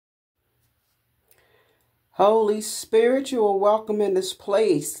Holy Spirit, you are welcome in this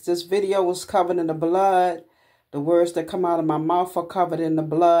place. This video was covered in the blood. The words that come out of my mouth are covered in the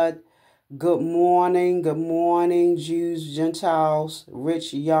blood. Good morning, Jews, Gentiles,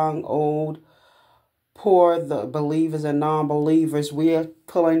 rich, young, old, poor, the believers and non-believers. We are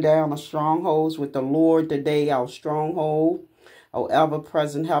pulling down the strongholds with the Lord today, our stronghold, our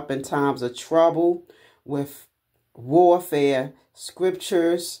ever-present help in times of trouble, with warfare,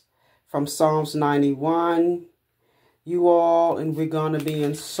 scriptures from Psalms 91, you all, and we're going to be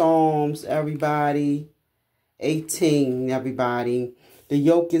in Psalms, everybody, 18, everybody. The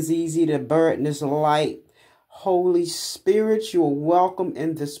yoke is easy, the burden is light. Holy Spirit, you're welcome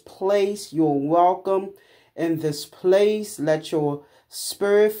in this place. You're welcome in this place. Let your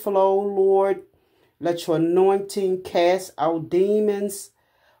spirit flow, Lord. Let your anointing cast out demons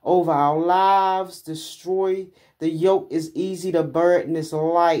over our lives. Destroy. The yoke is easy, the burden is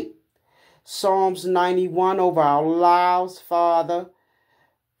light. Psalms 91 over our lives, Father.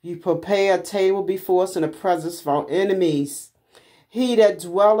 You prepare a table before us in the presence of our enemies. He that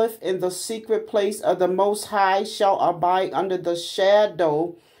dwelleth in the secret place of the Most High shall abide under the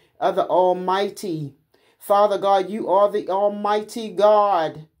shadow of the Almighty. Father God, you are the Almighty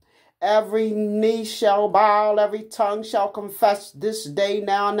God. Every knee shall bow, every tongue shall confess this day,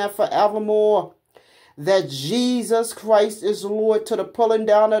 now, and forevermore, that Jesus Christ is Lord, to the pulling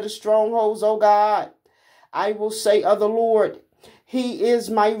down of the strongholds, O God. I will say of the Lord, He is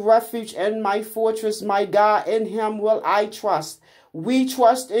my refuge and my fortress, my God, in Him will I trust. We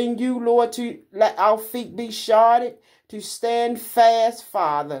trust in you, Lord, to let our feet be shod, to stand fast,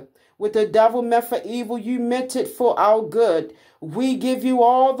 Father. With the devil meant for evil, you meant it for our good. We give you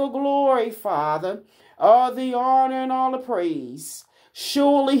all the glory, Father, all the honor and all the praise.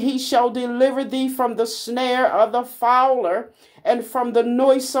 Surely he shall deliver thee from the snare of the fowler and from the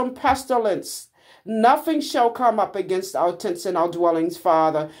noisome pestilence. Nothing shall come up against our tents and our dwellings,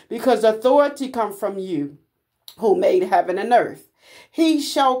 Father, because authority come from you, who made heaven and earth. He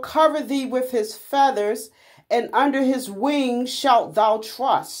shall cover thee with his feathers, and under his wings shalt thou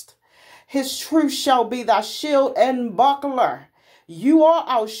trust. His truth shall be thy shield and buckler. You are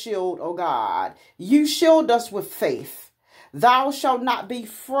our shield, O God. You shield us with faith. Thou shalt not be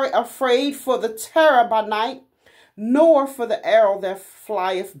afraid for the terror by night, nor for the arrow that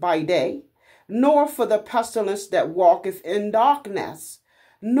flieth by day, nor for the pestilence that walketh in darkness,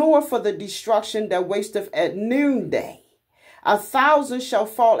 nor for the destruction that wasteth at noonday. 1,000 shall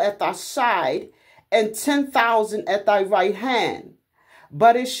fall at thy side, and 10,000 at thy right hand,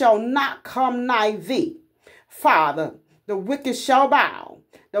 but it shall not come nigh thee. Father, the wicked shall bow.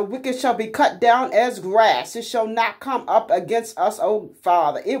 The wicked shall be cut down as grass. It shall not come up against us, O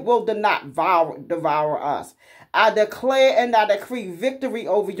Father. It will not devour us. I declare and I decree victory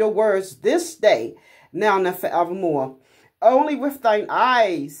over your words this day, now and forevermore. Only with thine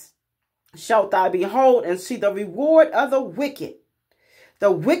eyes shalt thou behold and see the reward of the wicked.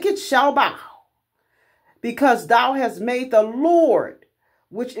 The wicked shall bow, because thou hast made the Lord,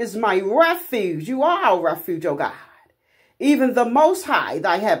 which is my refuge. You are our refuge, O God. Even the Most High,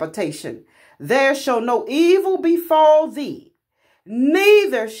 thy habitation. There shall no evil befall thee,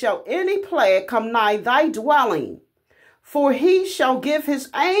 neither shall any plague come nigh thy dwelling. For he shall give his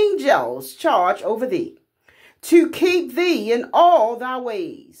angels charge over thee, to keep thee in all thy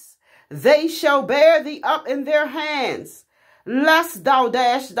ways. They shall bear thee up in their hands, lest thou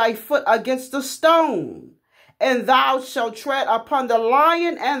dash thy foot against a stone. And thou shalt tread upon the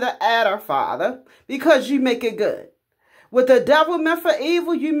lion and the adder, Father, because you make it good. With the devil meant for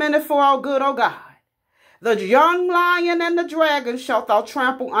evil, you meant it for our good, O God. The young lion and the dragon shalt thou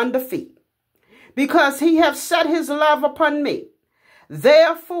trample under feet, because he hath set his love upon me.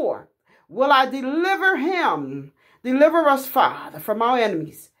 Therefore will I deliver him. Deliver us, Father, from our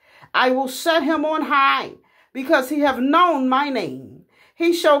enemies. I will set him on high, because he hath known my name.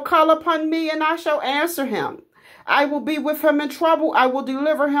 He shall call upon me, and I shall answer him. I will be with him in trouble. I will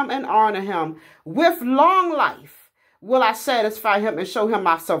deliver him and honor him. With long life will I satisfy him and show him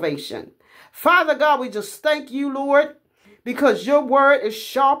my salvation. Father God, we just thank you, Lord, because your word is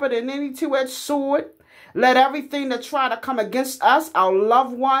sharper than any two-edged sword. Let everything that try to come against us, our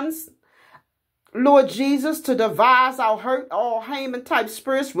loved ones, Lord Jesus, to devise our hurt, all Haman-type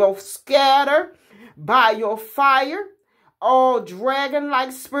spirits will scatter by your fire. All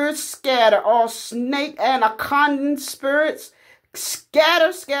dragon-like spirits scatter. All snake anaconda spirits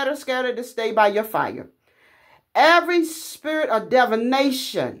scatter this day by your fire. Every spirit of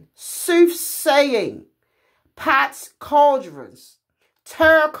divination, soothsaying, pots, cauldrons,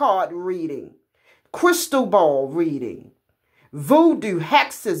 tarot card reading, crystal ball reading, voodoo,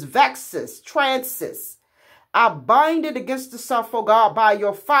 hexes, vexes, trances, I bind it against itself, oh God, by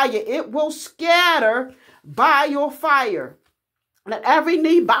your fire. It will scatter by your fire. Let every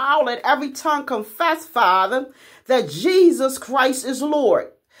knee bow, let every tongue confess, Father, that Jesus Christ is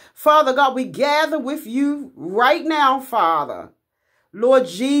Lord. Father God, we gather with you right now, Father. Lord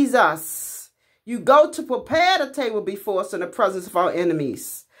Jesus, you go to prepare the table before us in the presence of our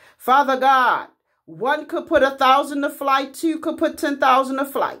enemies. Father God, one could put 1,000 to flight, two could put 10,000 to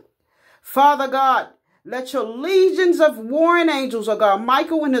flight. Father God, let your legions of warring angels, oh God,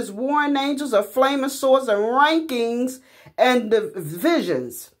 Michael and his warring angels of flaming swords and rankings and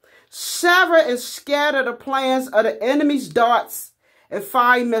divisions, sever and scatter the plans of the enemy's darts and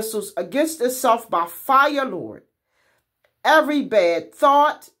fire missiles against itself by fire, Lord. Every bad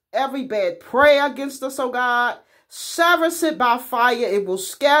thought, every bad prayer against us, oh God, severs it by fire. It will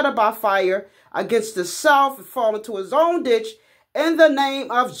scatter by fire against itself and fall into his own ditch in the name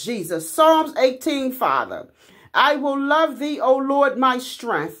of Jesus. Psalms 18, Father. I will love thee, O Lord, my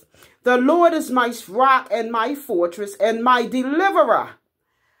strength. The Lord is my rock and my fortress and my deliverer.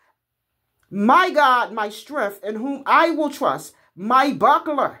 My God, my strength, in whom I will trust, my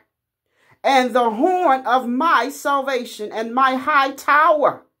buckler, and the horn of my salvation, and my high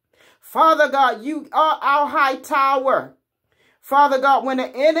tower. Father God, you are our high tower. Father God, when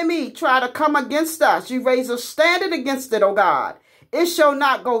the enemy try to come against us, you raise a standard against it, oh God. It shall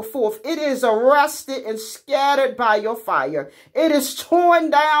not go forth. It is arrested and scattered by your fire. It is torn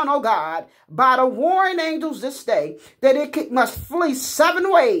down, oh God, by the warring angels this day, that it must flee 7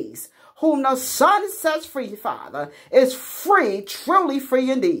 ways. Whom the Son sets free, Father, is free, truly free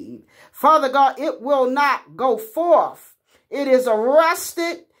indeed. Father God, it will not go forth. It is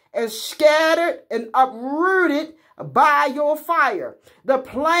arrested and scattered and uprooted by your fire. The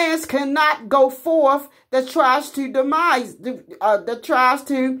plans cannot go forth that tries to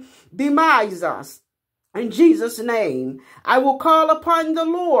demise us. In Jesus' name, I will call upon the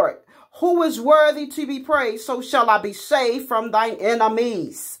Lord, who is worthy to be praised. So shall I be saved from thine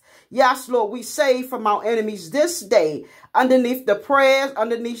enemies. Yes, Lord, we save from our enemies this day, underneath the prayers,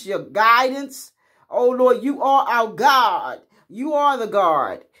 underneath your guidance. Oh, Lord, you are our God. You are the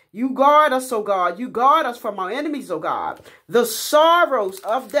God. You guard us, oh God. You guard us from our enemies, oh God. The sorrows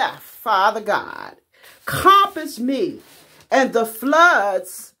of death, Father God, compass me, and the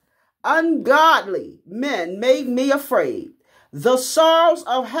floods, ungodly men made me afraid. The sorrows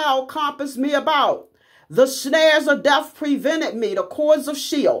of hell compassed me about. The snares of death prevented me, the cords of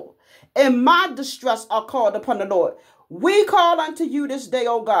Sheol. In my distress I called upon the Lord. We call unto you this day,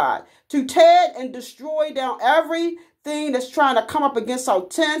 O God, to tear and destroy down everything that's trying to come up against our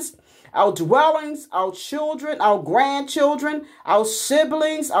tents, our dwellings, our children, our grandchildren, our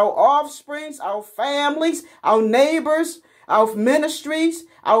siblings, our offsprings, our families, our neighbors, our ministries,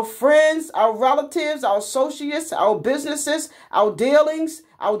 our friends, our relatives, our associates, our businesses, our dealings,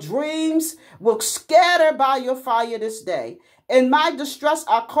 our dreams will scatter by your fire this day. In my distress,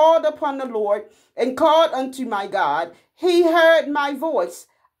 I called upon the Lord and called unto my God. He heard my voice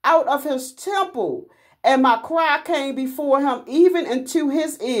out of his temple, and my cry came before him, even into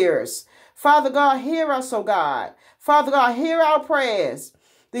his ears. Father God, hear us, O God. Father God, hear our prayers.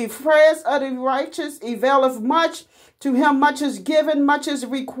 The prayers of the righteous availeth much. To him much is given, much is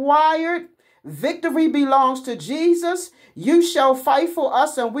required. Victory belongs to Jesus. You shall fight for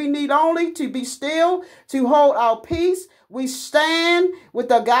us, and we need only to be still, to hold our peace. We stand with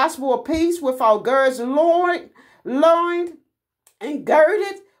the gospel of peace, with our girds loined and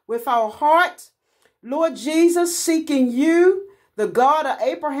girded, with our heart, Lord Jesus, seeking you, the God of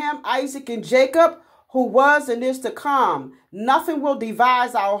Abraham, Isaac, and Jacob, who was and is to come. Nothing will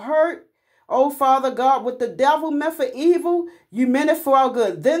devise our hurt. Oh, Father God, what the devil meant for evil, you meant it for our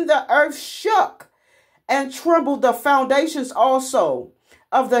good. Then the earth shook and trembled. The foundations also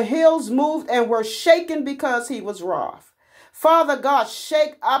of the hills moved and were shaken because he was wroth. Father God,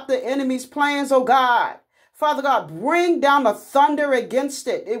 shake up the enemy's plans, oh God. Father God, bring down the thunder against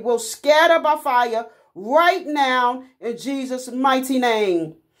it. It will scatter by fire right now in Jesus' mighty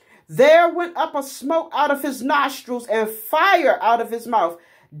name. There went up a smoke out of his nostrils and fire out of his mouth.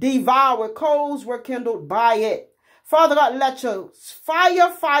 Devoured coals were kindled by it. Father God, let your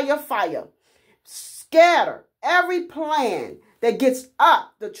fire scatter every plan that gets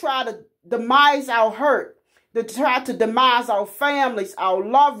up to try to demise our hurt, to try to demise our families, our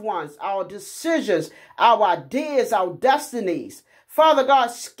loved ones, our decisions, our ideas, our destinies. Father God,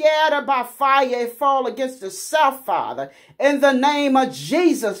 scatter by fire and fall against itself, Father. In the name of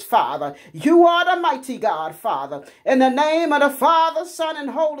Jesus, Father. You are the mighty God, Father. In the name of the Father, Son,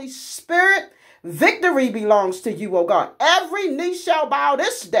 and Holy Spirit, victory belongs to you, O God. Every knee shall bow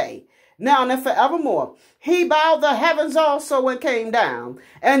this day. now and forevermore. He bowed the heavens also and came down,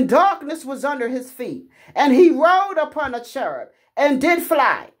 and darkness was under his feet. And he rode upon a cherub and did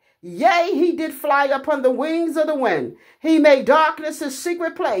fly. Yea, he did fly upon the wings of the wind. He made darkness his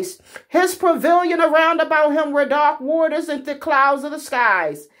secret place. His pavilion around about him were dark waters and thick clouds of the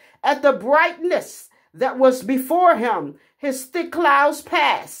skies. At the brightness that was before him, his thick clouds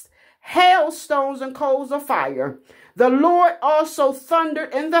passed, hailstones and coals of fire. The Lord also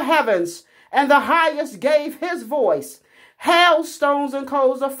thundered in the heavens, and the highest gave his voice, hailstones and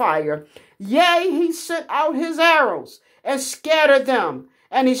coals of fire. Yea, he sent out his arrows and scattered them,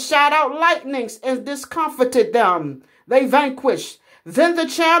 and he shot out lightnings and discomfited them. They vanquished. Then the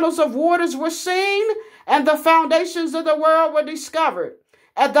channels of waters were seen, and the foundations of the world were discovered.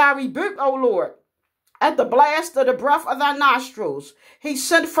 At thy rebuke, O Lord, at the blast of the breath of thy nostrils, he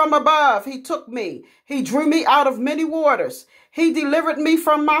sent from above, he took me. He drew me out of many waters. He delivered me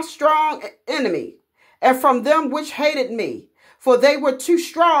from my strong enemy, and from them which hated me, for they were too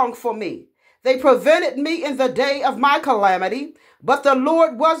strong for me. They prevented me in the day of my calamity, but the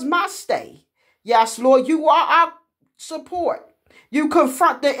Lord was my stay. Yes, Lord, you are our support. You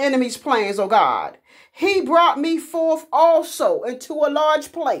confront the enemy's plans, O God. He brought me forth also into a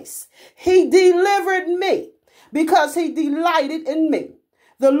large place. He delivered me because he delighted in me.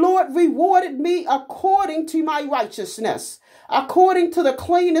 The Lord rewarded me according to my righteousness. According to the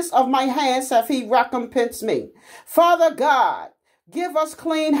cleanness of my hands have he recompensed me. Father God, give us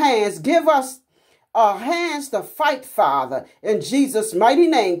clean hands. Give us our hands to fight, Father, in Jesus' mighty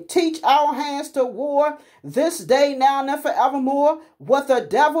name. Teach our hands to war this day, now, and forevermore. What the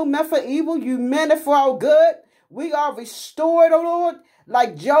devil meant for evil, you meant it for our good. We are restored, O Lord,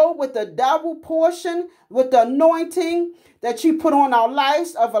 like Job, with the double portion, with the anointing that you put on our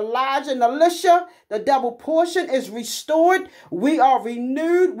lives of Elijah and Elisha. The double portion is restored. We are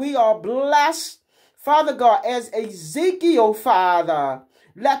renewed. We are blessed. Father God, as Ezekiel, Father,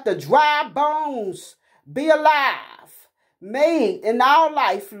 let the dry bones be alive, made in our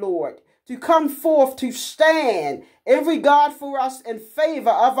life, Lord, to come forth, to stand in regard for us, in favor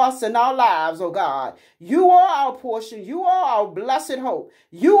of us in our lives, oh God. You are our portion. You are our blessed hope.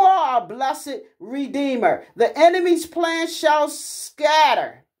 You are our blessed Redeemer. The enemy's plan shall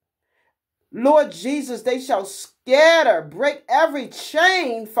scatter. Lord Jesus, they shall scatter. Break every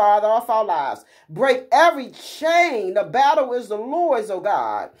chain, Father, off our lives. Break every chain. The battle is the Lord's, O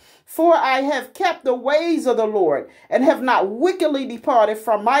God. For I have kept the ways of the Lord, and have not wickedly departed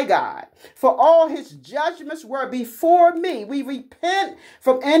from my God. For all his judgments were before me. We repent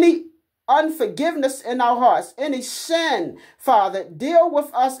from any unforgiveness in our hearts, any sin, Father. Deal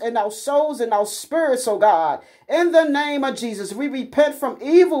with us in our souls and our spirits, oh God. In the name of Jesus, we repent from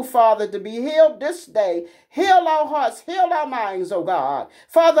evil, Father, to be healed this day. Heal our hearts, heal our minds, oh God.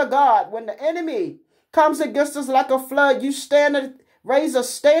 Father God, when the enemy comes against us like a flood, you raise a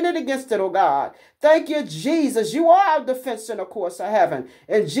standard against it, oh God. Thank you, Jesus. You are our defense in the courts of heaven.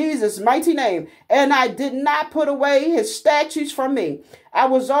 In Jesus' mighty name. And I did not put away his statutes from me. I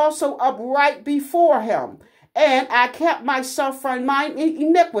was also upright before him, and I kept myself from mine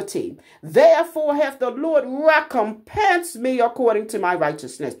iniquity. Therefore hath the Lord recompensed me according to my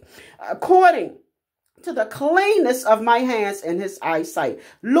righteousness, according to the cleanness of my hands in his eyesight.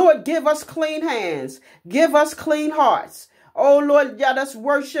 Lord, give us clean hands. Give us clean hearts. Oh, Lord, let us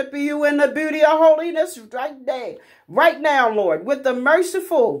worship you in the beauty of holiness right now, Lord. With the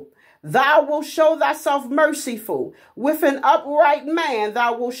merciful, thou wilt show thyself merciful. With an upright man,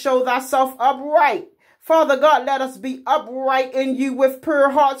 thou wilt show thyself upright. Father God, let us be upright in you with pure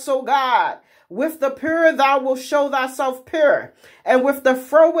hearts, O God. With the pure, thou wilt show thyself pure. And with the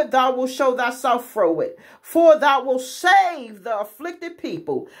froward, thou wilt show thyself froward. For thou wilt save the afflicted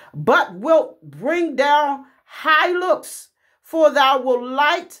people, but wilt bring down high looks. For thou wilt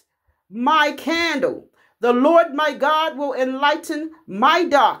light my candle. The Lord my God will enlighten my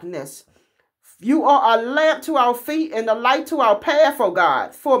darkness. You are a lamp to our feet and a light to our path, O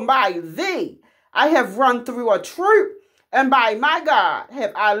God. For by thee I have run through a troop, and by my God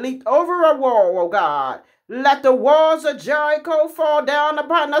have I leaped over a wall, O God. Let the walls of Jericho fall down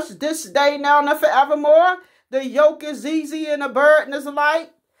upon us this day, now and forevermore. The yoke is easy and the burden is light.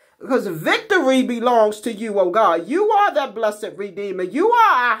 Because victory belongs to you, O God. You are the blessed Redeemer. You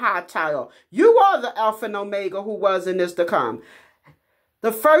are our high tower. You are the Alpha and Omega, who was and is to come.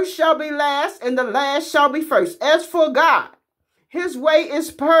 The first shall be last, and the last shall be first. As for God, his way is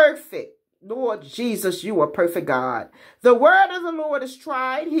perfect. Lord Jesus, you are perfect God. The word of the Lord is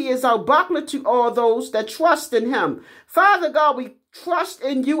tried. He is our buckler to all those that trust in him. Father God, we trust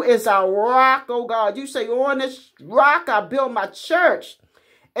in you as our rock, O God. You say, on this rock I build my church,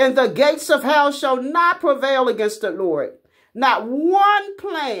 and the gates of hell shall not prevail against it, Lord. Not one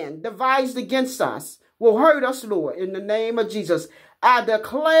plan devised against us will hurt us, Lord, in the name of Jesus. I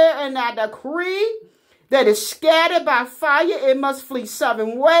declare and I decree that is scattered by fire, it must flee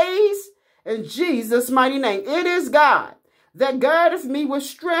 7 ways in Jesus' mighty name. It is God that girdeth me with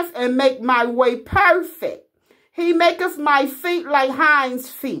strength and make my way perfect. He maketh my feet like hinds'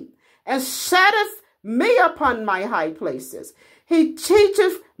 feet, and setteth me upon my high places. He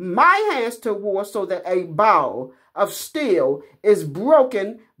teacheth my hands to war, so that a bow of steel is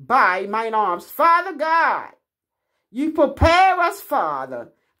broken by mine arms. Father God, you prepare us,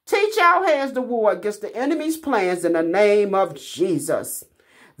 Father. Teach our hands to war against the enemy's plans in the name of Jesus.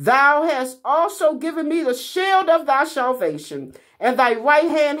 Thou hast also given me the shield of thy salvation, and thy right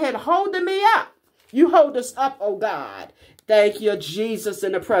hand had holding me up. You hold us up, O God. Thank you, Jesus,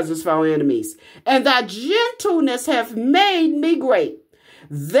 in the presence of our enemies. And thy gentleness hath made me great.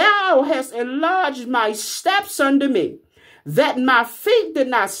 Thou hast enlarged my steps under me, that my feet did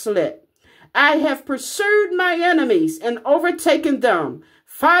not slip. I have pursued my enemies and overtaken them.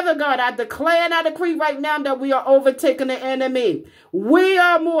 Father God, I declare and I decree right now that we are overtaking the enemy. We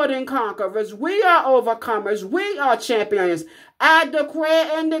are more than conquerors. We are overcomers. We are champions. I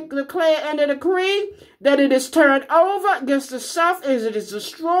declare and decree that it is turned over against the south as it is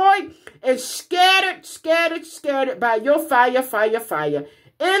destroyed and scattered by your fire.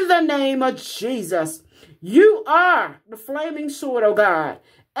 In the name of Jesus, you are the flaming sword, O God.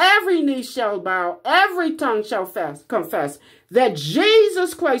 Every knee shall bow, every tongue shall confess that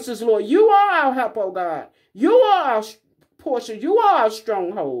Jesus Christ is Lord. You are our help, O God. You are our portion. You are our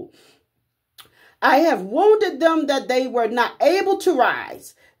stronghold. I have wounded them that they were not able to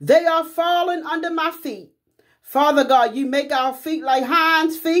rise. They are fallen under my feet. Father God, you make our feet like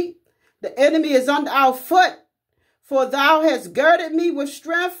hinds' feet. The enemy is under our foot. For thou hast girded me with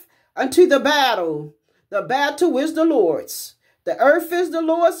strength unto the battle. The battle is the Lord's. The earth is the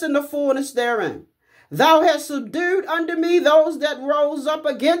Lord's and the fullness therein. Thou hast subdued under me those that rose up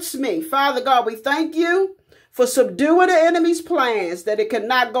against me. Father God, we thank you for subduing the enemy's plans, that it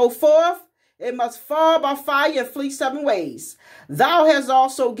cannot go forth. It must fall by fire and flee 7 ways. Thou hast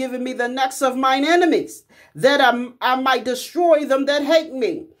also given me the necks of mine enemies, that I might destroy them that hate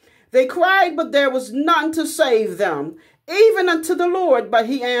me. They cried, but there was none to save them, even unto the Lord, but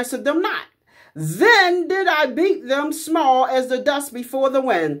he answered them not. Then did I beat them small as the dust before the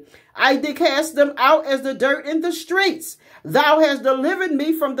wind. I did cast them out as the dirt in the streets. Thou hast delivered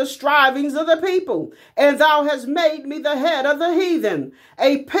me from the strivings of the people, and thou hast made me the head of the heathen.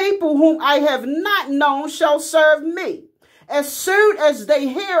 A people whom I have not known shall serve me. As soon as they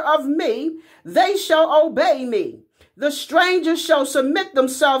hear of me, they shall obey me. The strangers shall submit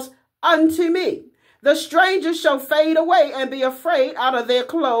themselves unto me. The strangers shall fade away and be afraid out of their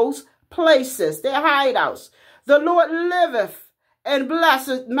clothes places, their hideouts. The Lord liveth, and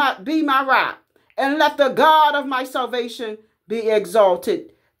blessed be my rock, and let the God of my salvation be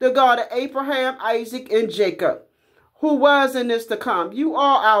exalted, the God of Abraham, Isaac, and Jacob, who was and is to come. You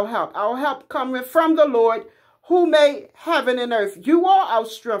are our help coming from the Lord, who made heaven and earth. You are our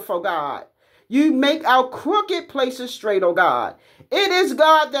strength, O God. You make our crooked places straight, O God. It is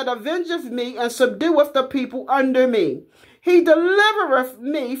God that avengeth me and subdueth the people under me. He delivereth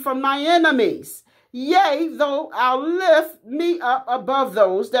me from my enemies. Yea, though thou lift me up above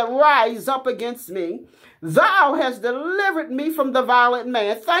those that rise up against me, thou hast delivered me from the violent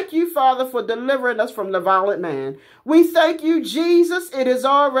man. Thank you, Father, for delivering us from the violent man. We thank you, Jesus. It is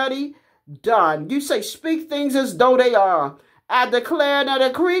already done. You say, speak things as though they are. I declare and I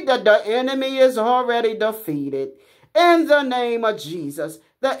decree that the enemy is already defeated. In the name of Jesus,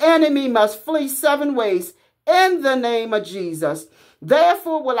 the enemy must flee 7 ways. In the name of Jesus.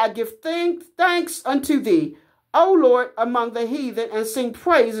 Therefore will I give thanks unto thee, O Lord, among the heathen, and sing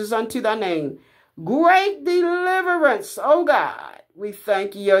praises unto thy name. Great deliverance, O God. We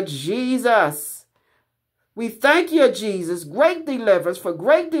thank you, Jesus. We thank you, Jesus. Great deliverance, for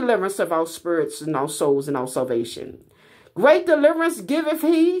great deliverance of our spirits and our souls and our salvation. Great deliverance giveth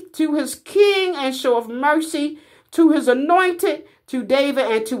he to his king, and showeth mercy to his anointed, to David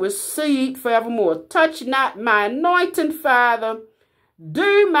and to his seed forevermore. Touch not my anointing, Father.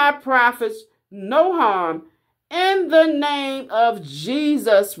 Do my prophets no harm. In the name of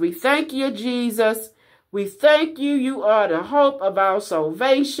Jesus, we thank you, Jesus. We thank you. You are the hope of our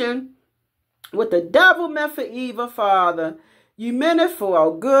salvation. What the devil meant for evil, Father, you meant it for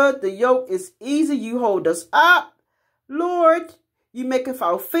our good. The yoke is easy. You hold us up, Lord. You make us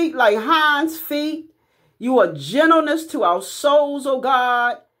our feet like hinds' feet. You are gentleness to our souls, O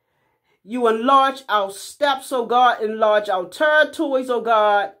God. You enlarge our steps, oh God. Enlarge our territories, oh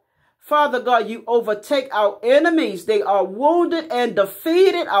God. Father God, you overtake our enemies. They are wounded and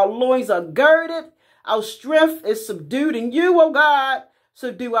defeated. Our loins are girded. Our strength is subdued in you, oh God.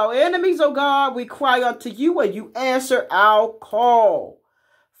 Subdue our enemies, oh God. We cry unto you and you answer our call.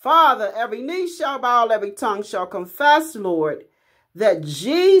 Father, every knee shall bow, every tongue shall confess, Lord, that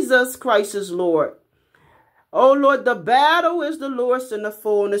Jesus Christ is Lord. Oh Lord, the battle is the Lord's and the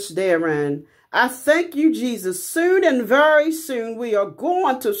fullness therein. I thank you, Jesus. Soon and very soon we are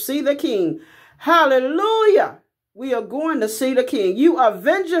going to see the King. Hallelujah. We are going to see the King. You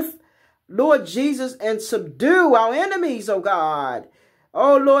avenge, Lord Jesus, and subdue our enemies, oh God.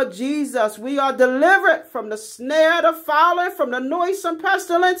 Oh Lord Jesus, we are delivered from the snare, the fowler, from the noisome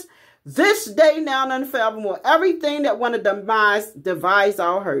pestilence, this day, now, and forevermore. Everything that want to devise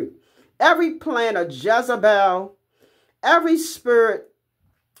our hurt. Every plan of Jezebel, every spirit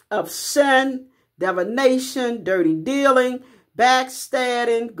of sin, divination, dirty dealing,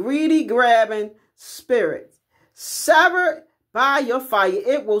 backstabbing, greedy grabbing spirit, severed by your fire.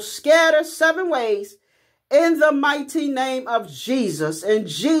 It will scatter 7 ways in the mighty name of Jesus. In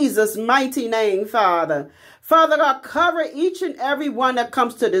Jesus' mighty name, Father. Father God, cover each and every one that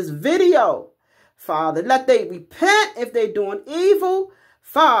comes to this video. Father, let they repent if they're doing evil.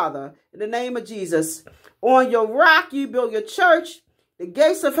 Father, in the name of Jesus, on your rock you build your church. The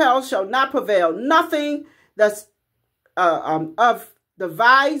gates of hell shall not prevail. Nothing that's of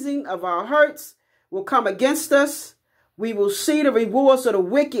devising of our hurts will come against us. We will see the rewards of the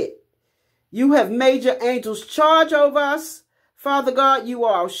wicked. You have made your angels charge over us. Father God, you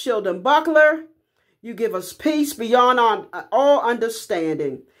are our shield and buckler. You give us peace beyond all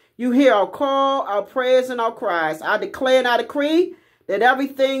understanding. You hear our call, our prayers, and our cries. I declare and I decree that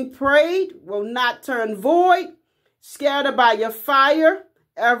everything prayed will not turn void, scattered by your fire.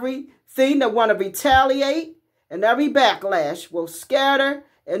 Everything that want to retaliate and every backlash will scatter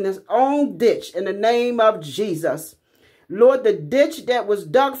in its own ditch in the name of Jesus. Lord, the ditch that was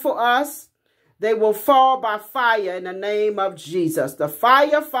dug for us, they will fall by fire in the name of Jesus. The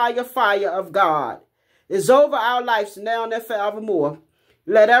fire, fire, fire of God is over our lives now and forevermore.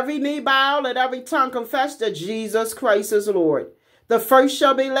 Let every knee bow, let every tongue confess that Jesus Christ is Lord. The first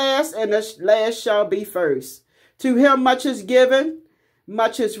shall be last, and the last shall be first. To him much is given,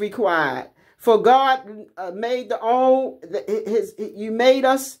 much is required. For God made you made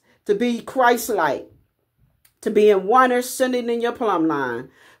us to be Christ-like, to be in wonder, sending in your plumb line.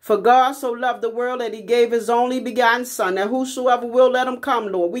 For God so loved the world that he gave his only begotten Son, that whosoever will, let him come,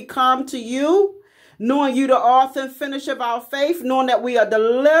 Lord. We come to you, knowing you the author and finisher of our faith, knowing that we are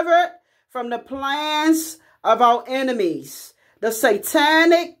delivered from the plans of our enemies. The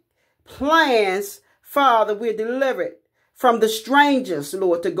satanic plans, Father, we're delivered from the strangers,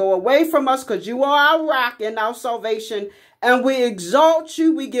 Lord, to go away from us, because you are our rock and our salvation. And we exalt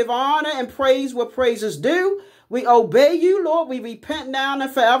you. We give honor and praise where praise is due. We obey you, Lord. We repent now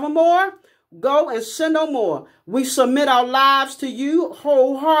and forevermore. Go and sin no more. We submit our lives to you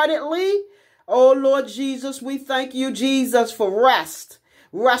wholeheartedly. Oh, Lord Jesus, we thank you, Jesus, for rest,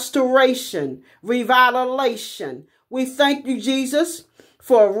 restoration, revitalization. We thank you, Jesus,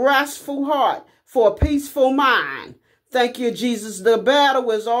 for a restful heart, for a peaceful mind. Thank you, Jesus. The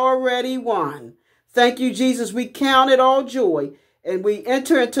battle is already won. Thank you, Jesus. We count it all joy. And we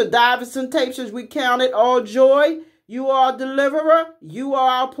enter into divers temptations. We count it all joy. You are a deliverer. You are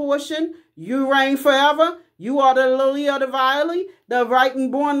our portion. You reign forever. You are the lily of the valley, the bright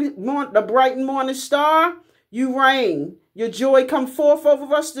and morning star. You reign. Your joy come forth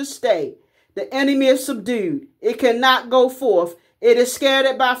over us this day. The enemy is subdued. It cannot go forth. It is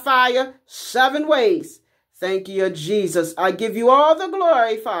scattered by fire 7 ways. Thank you, Jesus. I give you all the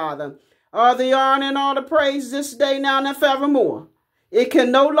glory, Father, all the honor and all the praise this day, now, and forevermore. It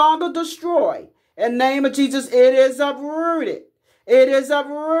can no longer destroy. In the name of Jesus, it is uprooted. It is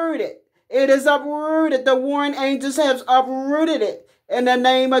uprooted. It is uprooted. The warring angels have uprooted it. In the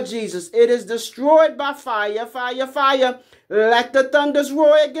name of Jesus, it is destroyed by fire, fire, fire. Let the thunders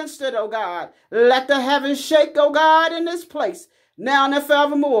roar against it, oh God. Let the heavens shake, oh God, in this place, now and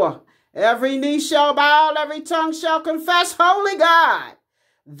forevermore. Every knee shall bow, every tongue shall confess, holy God,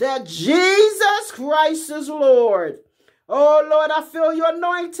 that Jesus Christ is Lord. Oh, Lord, I feel your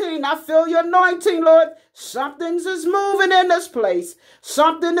anointing. I feel your anointing, Lord. Something is moving in this place.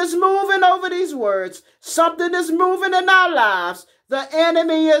 Something is moving over these words. Something is moving in our lives. The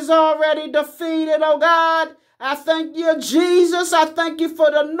enemy is already defeated, oh God. I thank you, Jesus. I thank you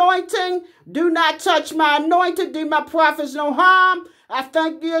for the anointing. Do not touch my anointing. Do my prophets no harm. I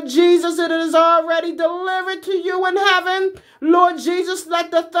thank you, Jesus, that it is already delivered to you in heaven. Lord Jesus,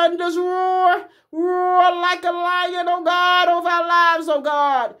 let the thunders roar, roar like a lion, oh God, over our lives, oh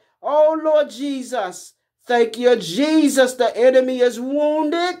God. Oh Lord Jesus, thank you, Jesus. The enemy is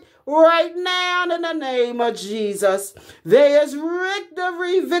wounded right now in the name of Jesus. There is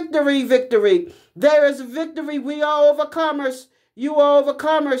victory, victory, victory. There is victory. We are overcomers. You are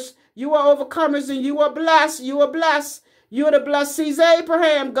overcomers. You are overcomers, and you are blessed. You are blessed. You are the blessed sees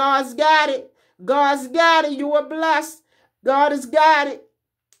Abraham. God's got it. God's got it. You are blessed. God has got it.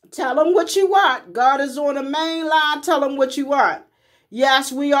 Tell him what you want. God is on the main line. Tell him what you want.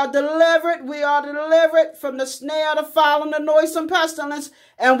 Yes, we are delivered. We are delivered from the snare, the foul, and the noisome pestilence.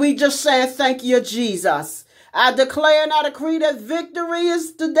 And we just saying, thank you, Jesus. I declare and I decree that victory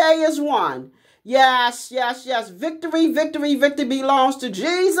is today is won. Yes, yes, yes. Victory, victory, victory belongs to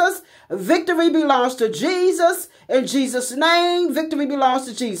Jesus. Victory belongs to Jesus. In Jesus' name, victory belongs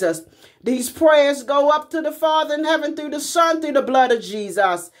to Jesus. These prayers go up to the Father in heaven through the Son, through the blood of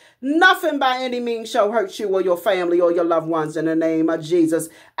Jesus. Nothing by any means shall hurt you or your family or your loved ones in the name of Jesus.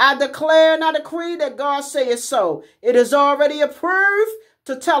 I declare and I decree that God says so. It is already approved.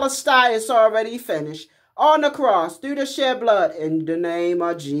 To Telestai, it's already finished. On the cross, through the shed blood, in the name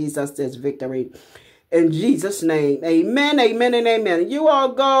of Jesus, there's victory. In Jesus' name, amen, amen, and amen. You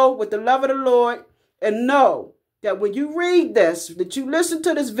all go with the love of the Lord and know that when you read this, that you listen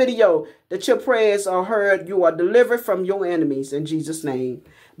to this video, that your prayers are heard. You are delivered from your enemies in Jesus' name.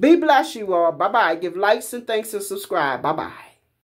 Be blessed, you all. Bye-bye. Give likes and thanks and subscribe. Bye-bye.